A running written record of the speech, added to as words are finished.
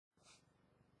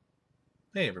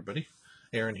Hey everybody,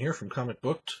 Aaron here from Comic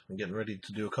Booked. I'm getting ready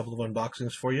to do a couple of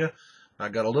unboxings for you. I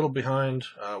got a little behind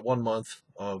 1 month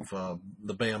of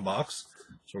the BAM box,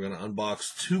 so we're going to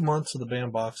unbox 2 months of the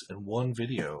BAM box in one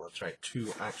video. That's right,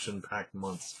 2 action-packed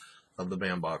months of the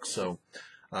BAM box. So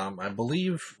I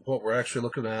believe what we're actually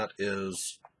looking at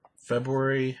is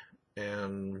February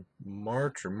and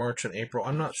March, or March and April.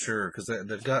 I'm not sure because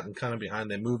they've gotten kind of behind.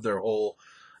 They moved their whole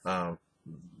uh,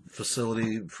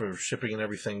 facility for shipping and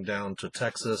everything down to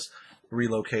Texas,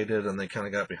 relocated, and they kind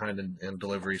of got behind in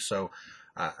delivery. So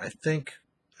I think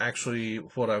actually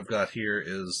what I've got here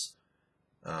is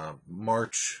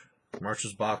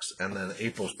March's box and then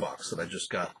April's box that I just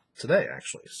got today,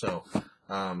 actually. So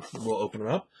we'll open them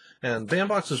up. And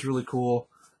Bandbox is really cool.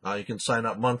 You can sign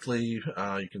up monthly.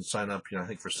 You can sign up, I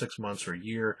think for 6 months or a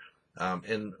year.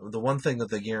 And the one thing that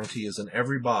they guarantee is in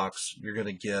every box you're going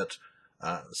to get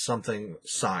something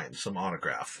signed, some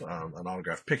autograph, an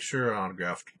autographed picture, an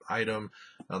autographed item.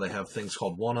 They have things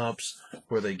called one-ups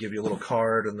where they give you a little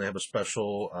card and they have a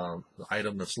special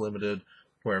item that's limited.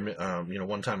 Where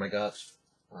one time I got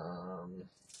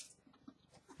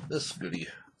this goodie,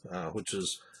 which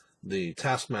is the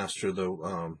Taskmaster,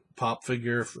 the pop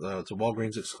figure. It's a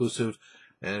Walgreens exclusive,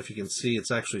 and if you can see,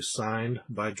 it's actually signed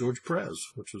by George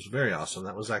Perez, which was very awesome.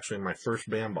 That was actually my first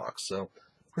BAM box, so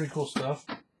pretty cool stuff.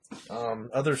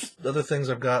 Other things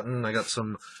I've gotten, I got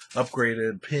some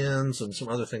upgraded pins and some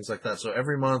other things like that. So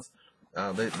every month,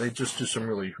 they just do some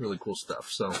really cool stuff.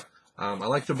 So I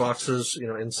like their boxes.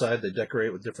 Inside they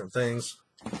decorate with different things.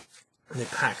 They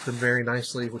pack them very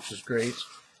nicely, which is great.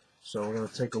 So we're going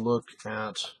to take a look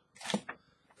at,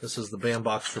 this is the BAM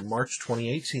box for March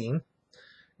 2018.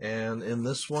 And in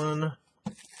this one,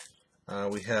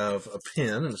 we have a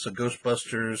pin, and it's a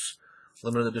Ghostbusters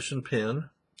limited edition pin.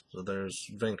 So there's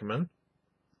Venkman.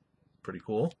 Pretty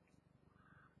cool.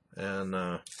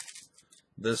 And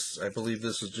this, I believe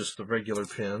this is just the regular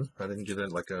pin. I didn't get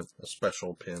it like a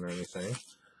special pin or anything.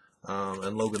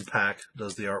 And Logan Pack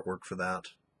does the artwork for that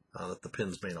the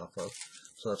pin's made off of.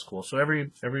 So that's cool. So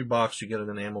every box you get an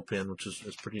enamel pin, which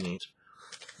is pretty neat.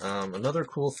 Another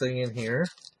cool thing in here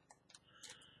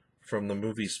from the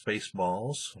movie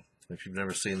Spaceballs. If you've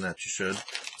never seen that, you should.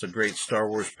 It's a great Star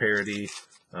Wars parody.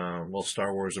 Well,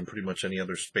 Star Wars and pretty much any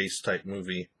other space type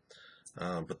movie.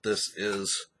 But this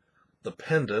is the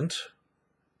pendant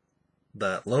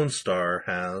that Lone Star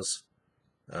has.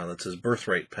 That's his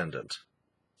birthright pendant.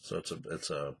 So it's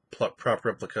a prop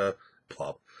replica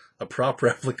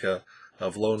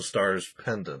of Lone Star's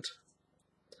pendant.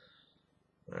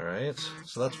 All right,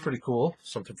 so that's pretty cool.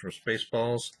 Something from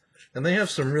Spaceballs, and they have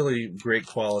some really great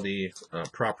quality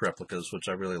prop replicas, which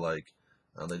I really like.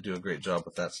 They do a great job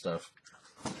with that stuff.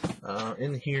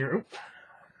 In here,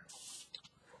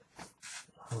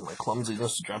 my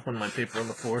clumsiness dropping my paper on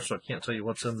the floor, so I can't tell you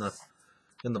what's in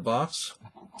the box.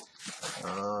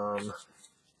 All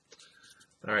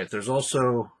right, there's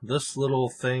also this little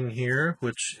thing here,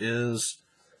 which is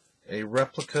a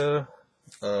replica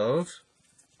of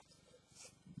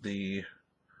the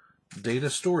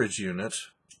data storage unit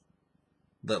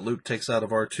that Luke takes out of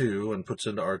R2 and puts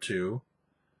into R2.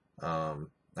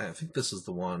 I think this is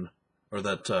the one, or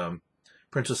that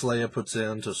Princess Leia puts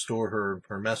in to store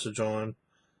her message on.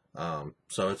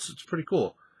 So it's pretty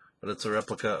cool, but it's a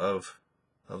replica of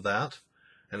that,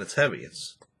 and it's heavy.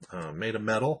 It's made of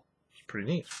metal. It's pretty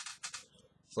neat.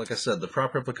 So like I said, the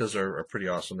prop replicas are pretty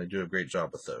awesome. They do a great job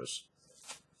with those.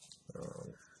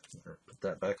 Put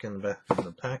that back in the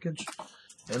package,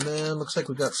 and then looks like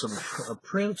we got a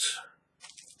print.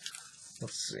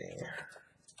 Let's see.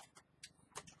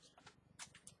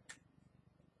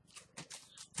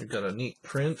 We've got a neat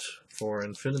print for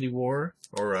Infinity War,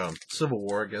 or Civil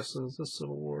War, I guess. Is this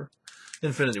Civil War?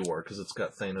 Infinity War, because it's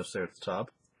got Thanos there at the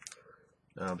top.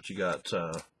 But you got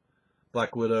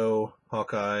Black Widow,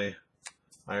 Hawkeye,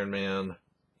 Iron Man,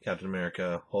 Captain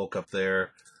America, Hulk up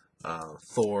there,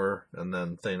 Thor, and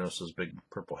then Thanos' big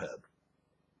purple head.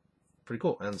 Pretty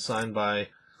cool. And signed by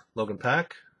Logan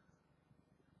Pack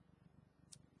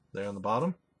there on the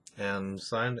bottom, and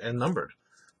signed and numbered.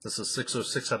 This is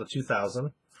 606 out of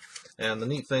 2000. And the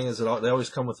neat thing is that they always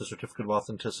come with a certificate of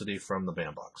authenticity from the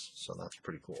BAM box, so that's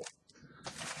pretty cool.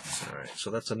 All right,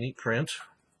 so that's a neat print.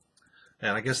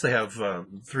 And I guess they have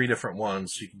 3 different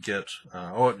ones you could get.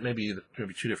 Maybe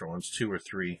 2 different ones, 2 or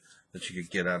 3 that you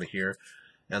could get out of here.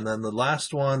 And then the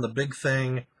last one, the big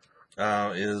thing,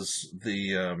 is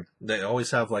they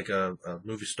always have like a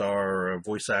movie star or a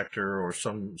voice actor or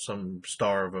some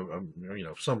star of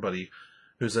somebody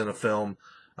who's in a film.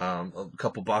 A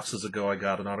couple boxes ago, I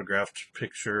got an autographed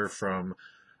picture from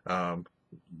William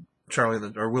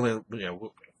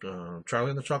Charlie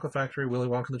and the Chocolate Factory, Willy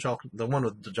Wonka and the Chocolate, the one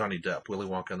with Johnny Depp, Willy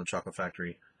Wonka and the Chocolate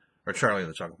Factory, or Charlie and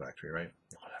the Chocolate Factory, right?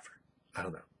 Whatever. I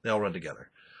don't know. They all run together.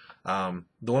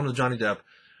 The one with Johnny Depp,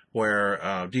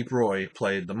 where Deep Roy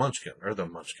played the Munchkin, or the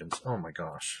Munchkins. Oh my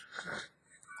gosh.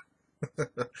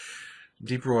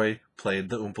 Deep Roy played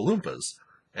the Oompa Loompas.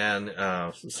 And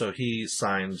so he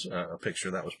signed a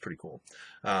picture. That was pretty cool.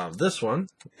 This one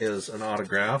is an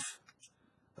autograph.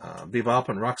 Bebop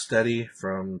and Rocksteady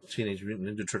from Teenage Mutant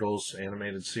Ninja Turtles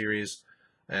animated series.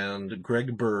 And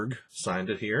Greg Berg signed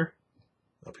it here,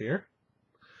 up here.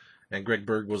 And Greg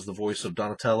Berg was the voice of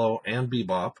Donatello and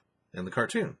Bebop in the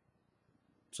cartoon.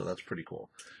 So that's pretty cool.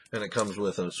 And it comes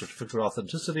with a certificate of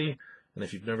authenticity. And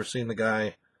if you've never seen the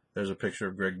guy, there's a picture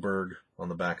of Greg Berg on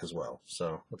the back as well.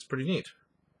 So that's pretty neat.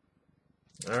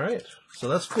 All right. So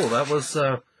that's cool. That was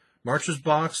March's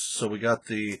box. So we got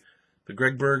the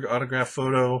Greg Berg autograph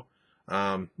photo.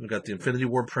 We got the Infinity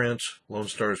War print, Lone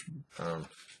Star's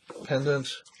pendant,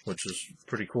 which is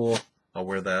pretty cool. I'll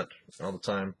wear that all the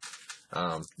time.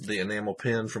 The enamel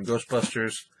pin from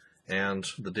Ghostbusters, and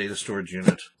the data storage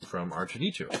unit from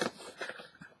R2-D2.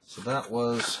 So that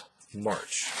was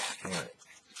March. All right.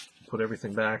 Put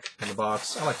everything back in the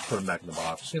box. I like to put them back in the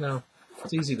box. You know,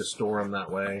 it's easy to store them that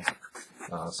way.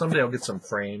 Someday I'll get some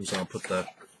frames and I'll put the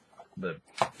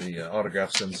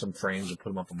autographs in some frames and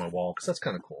put them up on my wall, because that's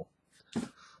kind of cool.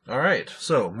 All right,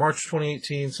 so March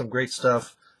 2018, some great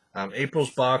stuff.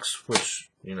 April's box, which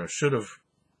should have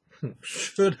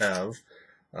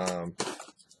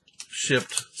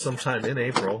shipped sometime in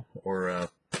April, or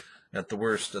at the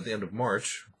worst at the end of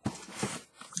March.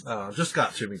 Just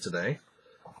got to me today,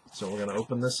 so we're going to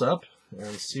open this up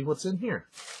and see what's in here.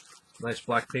 Nice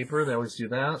black paper, they always do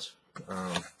that.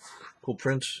 Cool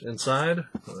print inside,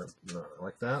 I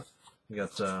like that. We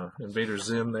got Invader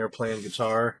Zim there playing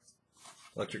guitar,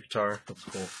 electric guitar, that's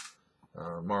cool.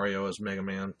 Mario as Mega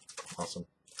Man, awesome.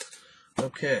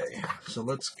 Okay, so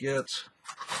let's get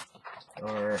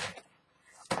our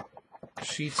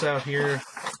sheets out here.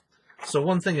 So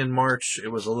one thing in March, it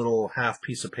was a little half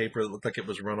piece of paper that looked like it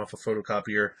was run off a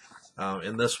photocopier.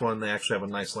 In this one, they actually have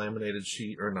a nice laminated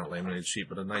sheet, or not laminated sheet,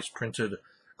 but a nice printed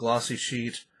glossy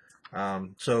sheet.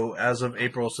 So as of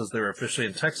April, it says they're officially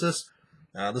in Texas.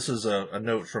 This is a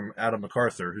note from Adam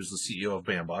MacArthur, who's the CEO of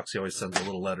Bandbox. He always sends a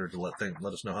little letter to let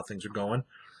us know how things are going.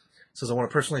 It says, I want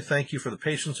to personally thank you for the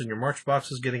patience in your March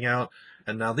boxes getting out,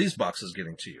 and now these boxes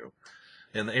getting to you.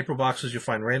 In the April boxes, you'll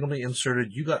find randomly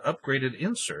inserted, you got upgraded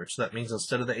inserts. That means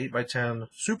instead of the 8x10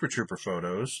 Super Trooper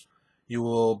photos, you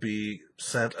will be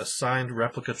sent a signed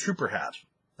replica Trooper hat.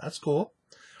 That's cool.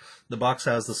 The box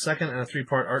has the second and a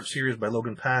 3-part art series by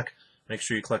Logan Pack. Make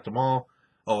sure you collect them all.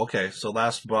 Oh, okay, so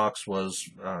last box was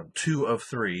 2 of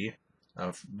 3.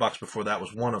 Box before that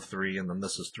was 1 of 3, and then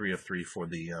this is 3 of 3 for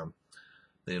the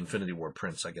Infinity War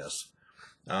prints, I guess.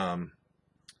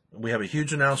 We have a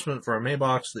huge announcement for our May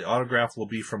box. The autograph will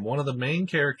be from one of the main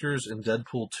characters in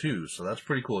Deadpool 2, so that's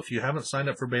pretty cool. If you haven't signed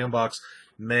up for Bandbox,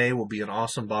 May will be an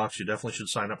awesome box. You definitely should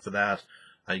sign up for that.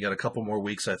 You got a couple more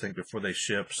weeks, I think, before they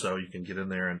ship, so you can get in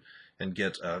there and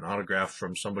get an autograph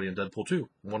from somebody in Deadpool 2,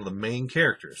 one of the main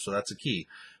characters. So that's a key,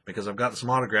 because I've gotten some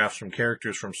autographs from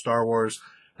characters from Star Wars,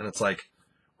 and it's like,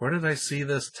 where did I see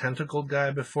this tentacled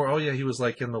guy before? Oh, yeah, he was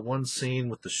like in the one scene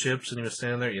with the ships, and he was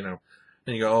standing there, and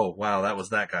you go, oh, wow, that was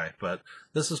that guy. But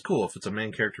this is cool if it's a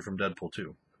main character from Deadpool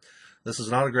 2. This is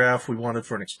an autograph we wanted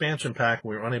for an expansion pack.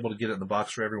 We were unable to get it in the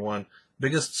box for everyone.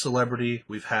 Biggest celebrity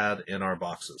we've had in our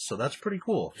boxes. So that's pretty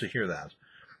cool to hear that.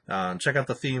 Check out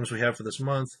the themes we have for this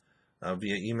month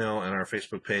via email and our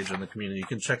Facebook page in the community. You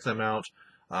can check them out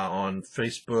on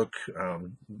Facebook,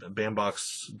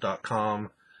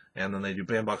 bandbox.com, and then they do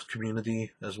Bandbox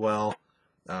Community as well.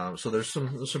 So there's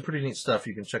some pretty neat stuff.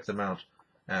 You can check them out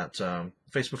at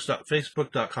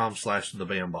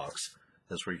facebook.com/thebandbox.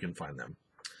 That's where you can find them.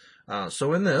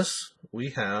 So in this,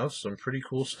 we have some pretty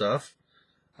cool stuff.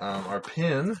 Our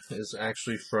pin is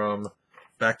actually from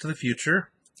Back to the Future,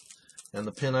 and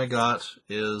the pin I got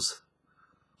is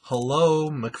Hello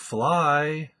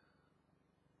McFly,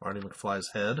 Marty McFly's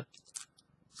head,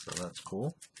 so that's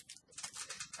cool.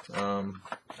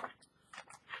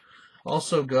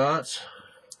 Also got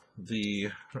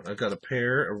I got a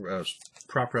pair, a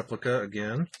prop replica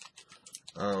again,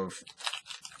 of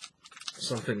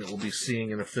something that we'll be seeing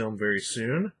in a film very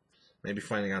soon, maybe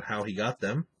finding out how he got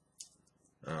them.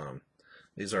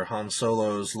 These are Han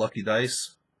Solo's lucky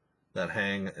dice that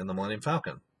hang in the Millennium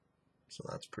Falcon, so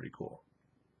that's pretty cool.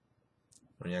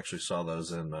 We actually saw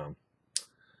those in the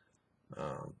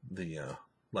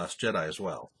Last Jedi as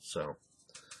well, so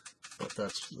but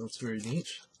that's very neat.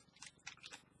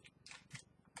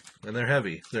 And they're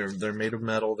heavy. They're made of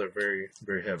metal. They're very,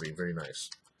 very heavy. Very nice.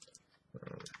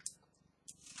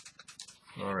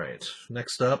 All right.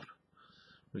 Next up,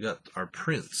 we got our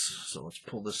prints. So let's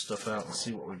pull this stuff out and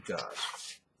see what we've got.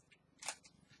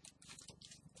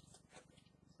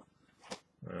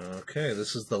 Okay,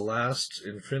 this is the last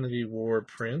Infinity War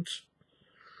print.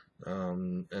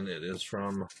 And it is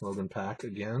from Logan Pack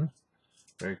again.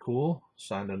 Very cool.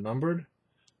 Signed and numbered.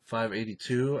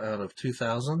 582 out of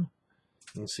 2000.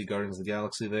 You can see Guardians of the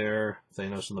Galaxy there.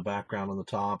 Thanos in the background on the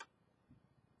top.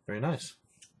 Very nice.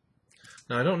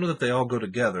 Now, I don't know that they all go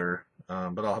together,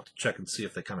 but I'll have to check and see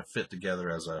if they kind of fit together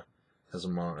as a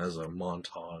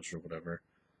montage or whatever.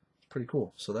 Pretty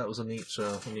cool. So that was a neat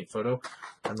photo.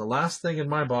 And the last thing in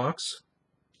my box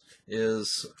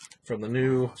is from the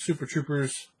new Super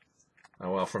Troopers.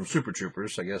 Well, from Super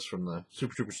Troopers, I guess, from the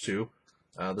Super Troopers 2.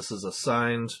 This is a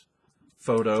signed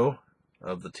photo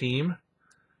of the team,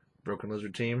 Broken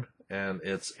Lizard team, and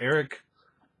it's Eric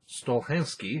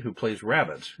Stolhansky, who plays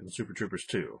Rabbit in Super Troopers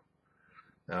 2.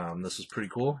 This is pretty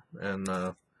cool, and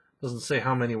doesn't say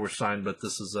how many were signed, but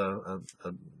this is a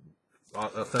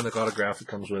authentic autograph. It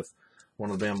comes with one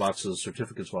of the Bambox's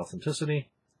certificates of authenticity.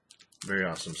 Very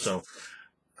awesome. So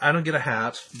I don't get a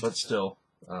hat, but still,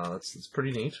 it's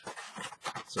pretty neat.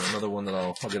 So another one that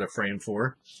I'll get a frame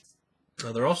for.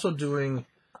 They're also doing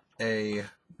a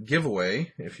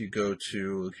giveaway. If you go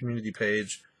to the community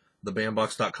page,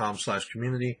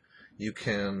 thebambox.com/community, you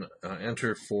can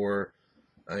enter for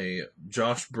a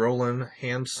Josh Brolin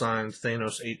hand-signed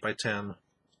Thanos 8x10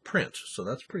 print. So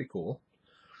that's pretty cool.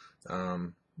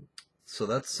 So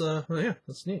that's yeah,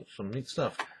 that's neat. Some neat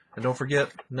stuff. And don't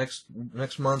forget, next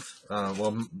month,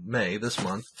 well, May, this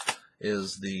month,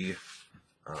 is the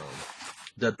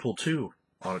Deadpool 2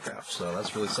 autograph. So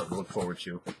that's really something to look forward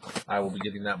to. I will be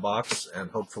getting that box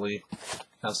and hopefully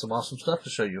have some awesome stuff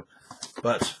to show you.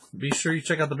 But be sure you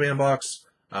check out the Bambox.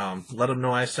 Let them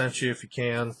know I sent you if you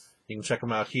can. You can check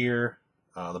them out here,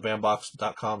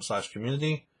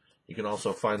 thebambox.com/community. You can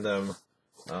also find them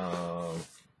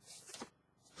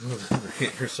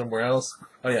here somewhere else.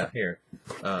 Oh yeah, here.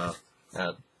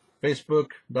 At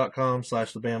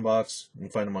facebook.com/thebambox. You can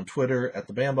find them on Twitter at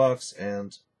thebambox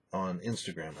and on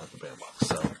Instagram at thebambox.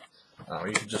 So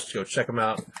you can just go check them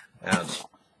out at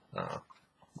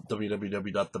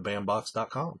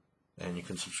www.thebambox.com, and you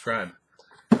can subscribe.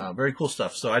 Very cool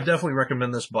stuff. So I definitely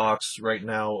recommend this box right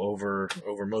now over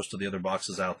most of the other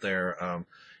boxes out there.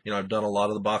 You know, I've done a lot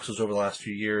of the boxes over the last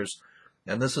few years,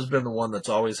 and this has been the one that's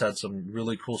always had some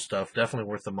really cool stuff. Definitely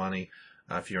worth the money.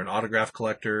 If you're an autograph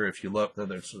collector, if you look,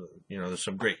 there's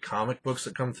some great comic books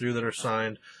that come through that are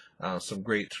signed. Some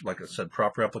great, like I said,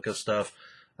 prop replica stuff.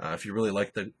 If you really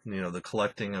like the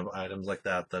collecting of items like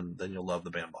that, then you'll love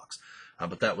the Bambox.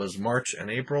 But that was March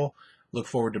and April. Look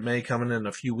forward to May coming in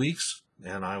a few weeks,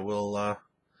 and I will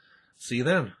see you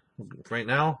then. Right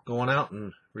now, go on out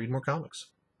and read more comics.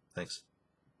 Thanks.